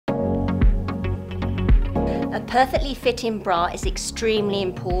A perfectly fitting bra is extremely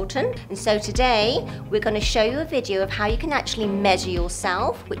important, and so today we're going to show you a video of how you can actually measure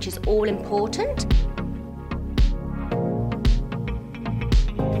yourself, which is all important.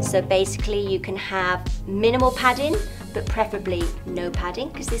 So basically you can have minimal padding, but preferably no padding,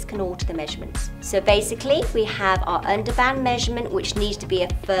 because this can alter the measurements. So basically we have our underband measurement, which needs to be a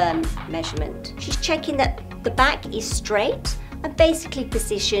firm measurement. She's checking that the back is straight and basically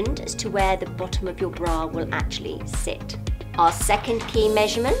positioned as to where the bottom of your bra will actually sit. Our second key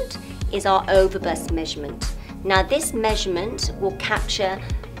measurement is our overbust measurement. Now this measurement will capture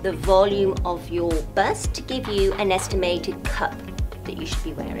the volume of your bust to give you an estimated cup that you should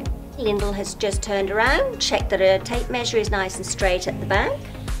be wearing. Lyndall has just turned around, checked that her tape measure is nice and straight at the back.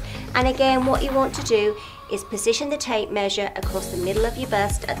 And again, what you want to do is position the tape measure across the middle of your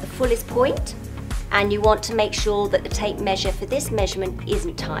bust at the fullest point, and you want to make sure that the tape measure for this measurement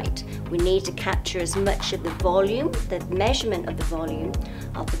isn't tight. We need to capture as much of the volume, the measurement of the volume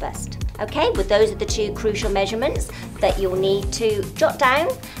of the bust. Okay, well those are the two crucial measurements that you'll need to jot down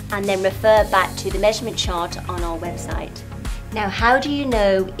and then refer back to the measurement chart on our website. Now, how do you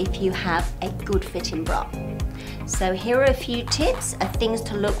know if you have a good fitting bra? So here are a few tips of things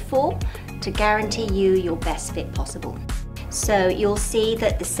to look for to guarantee you your best fit possible. So you'll see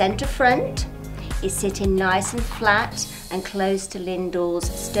that the center front is sitting nice and flat and close to Lyndall's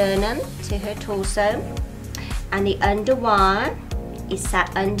sternum, to her torso, and the underwire is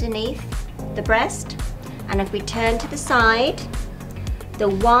sat underneath the breast. And if we turn to the side, the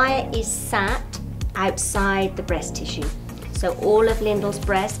wire is sat outside the breast tissue. So all of Lyndall's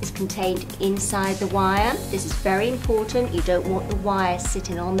breast is contained inside the wire. This is very important. You don't want the wire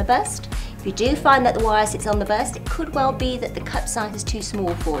sitting on the bust. If you do find that the wire sits on the bust, it could well be that the cup size is too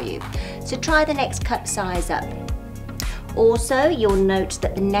small for you. So try the next cup size up. Also, you'll note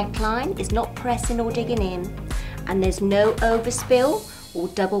that the neckline is not pressing or digging in, and there's no overspill or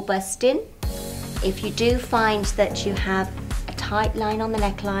double busting. If you do find that you have a tight line on the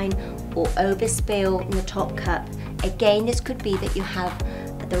neckline or overspill in the top cup, again, this could be that you have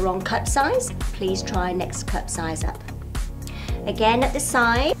the wrong cup size. Please try next cup size up. Again, at the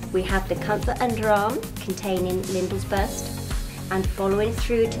side, we have the comfort underarm containing Lyndall's bust, and following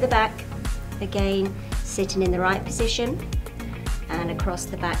through to the back, again, sitting in the right position and across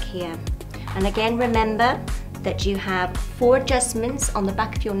the back here. And again, remember that you have 4 adjustments on the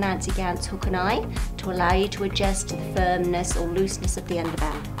back of your Nancy Gantz hook and eye to allow you to adjust to the firmness or looseness of the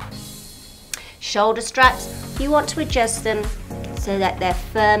underband. Shoulder straps, you want to adjust them so that they're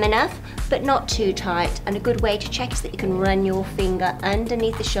firm enough but not too tight, and a good way to check is that you can run your finger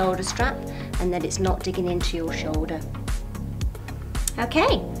underneath the shoulder strap and that it's not digging into your shoulder.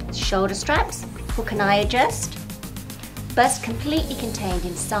 Okay, shoulder straps, hook and eye adjust, bust completely contained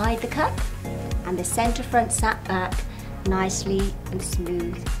inside the cup, and the center front sat back nicely and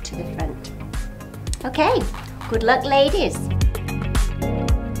smooth to the front. Okay, good luck ladies.